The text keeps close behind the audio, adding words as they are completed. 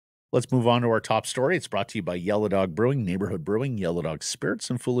Let's move on to our top story. It's brought to you by Yellow Dog Brewing, Neighborhood Brewing, Yellow Dog Spirits,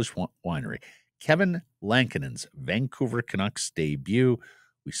 and Foolish Winery. Kevin Lankinen's Vancouver Canucks debut.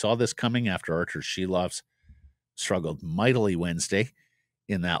 We saw this coming after Archer Shelov's struggled mightily Wednesday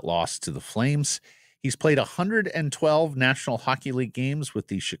in that loss to the Flames. He's played 112 National Hockey League games with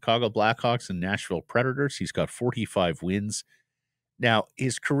the Chicago Blackhawks and Nashville Predators. He's got 45 wins. Now,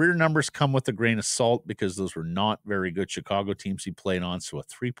 his career numbers come with a grain of salt because those were not very good Chicago teams he played on. So a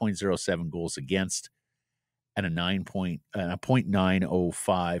 3.07 goals against and a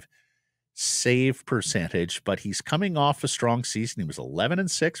 0.905 save percentage. But he's coming off a strong season. He was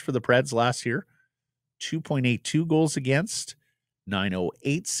 11-6 for the Preds last year, 2.82 goals against,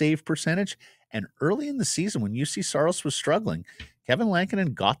 908 save percentage. And early in the season, when UC Saros was struggling, Kevin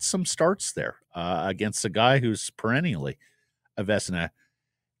Lankinen got some starts there against a guy who's perennially a Vezina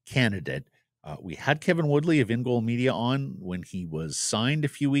candidate. We had Kevin Woodley of In Goal Media on when he was signed a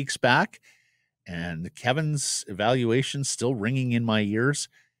few weeks back, and Kevin's evaluation still ringing in my ears.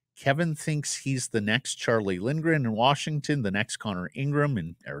 Kevin thinks he's the next Charlie Lindgren in Washington, the next Connor Ingram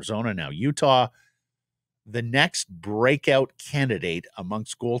in Arizona, now Utah, the next breakout candidate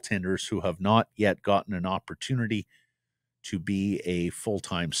amongst goaltenders who have not yet gotten an opportunity to be a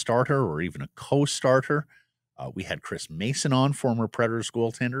full-time starter or even a co-starter. We had Chris Mason on, former Predators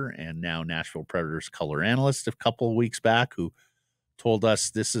goaltender and now Nashville Predators color analyst a couple of weeks back, who told us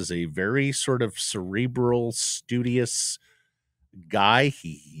this is a very sort of cerebral, studious guy.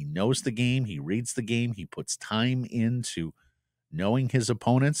 He knows the game. He reads the game. He puts time into knowing his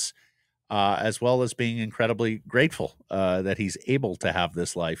opponents, as well as being incredibly grateful that he's able to have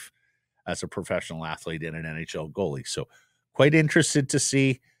this life as a professional athlete and an NHL goalie. So quite interested to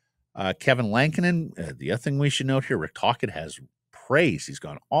see Kevin Lankinen. The other thing we should note here, Rick Tocchet has praised. He's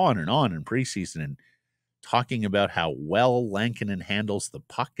gone on in preseason and talking about how well Lankinen handles the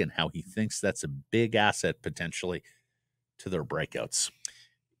puck and how he thinks that's a big asset potentially to their breakouts.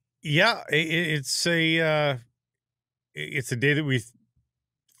 Yeah, it's a day that we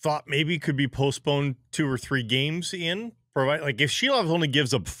thought maybe could be postponed 2 or 3 games in. Like if Shelov only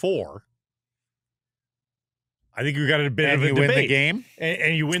gives up 4, I think we got a bit of a debate. Win the game?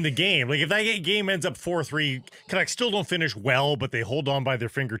 And you win the game. Like if that game ends up 4-3, Canucks still don't finish well, but they hold on by their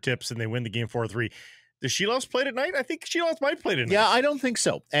fingertips and they win the game 4-3. Does Shelov's play tonight? I think Shelov's might play tonight. Yeah, I don't think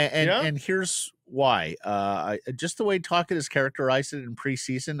so. And here's why. Just the way Tocchet has characterized it in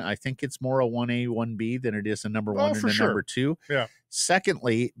preseason, I think it's more a 1A, 1B than it is a number 1 and a number 2. Yeah.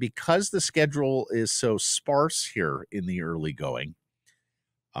 Secondly, because the schedule is so sparse here in the early going,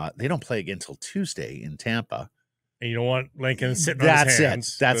 they don't play again until Tuesday in Tampa. And you don't want Lankinen sitting on his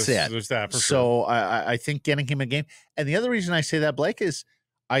hands. That's it. There's that for sure. So I think getting him a game. And the other reason I say that, Blake, is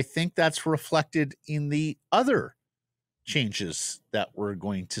I think that's reflected in the other changes that we're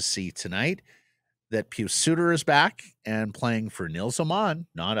going to see tonight. That Pius Suter is back and playing for Nils Oman,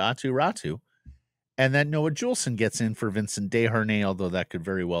 not Atu Ratu. And then Noah Juleson gets in for Vincent Desharnais, although that could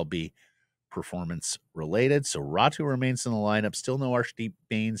very well be performance related. So Ratu remains in the lineup. Still no Arshdeep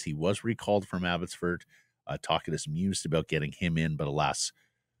Bains. He was recalled from Abbotsford. Tocchet is mused about getting him in, but alas,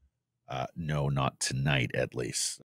 no, not tonight at least.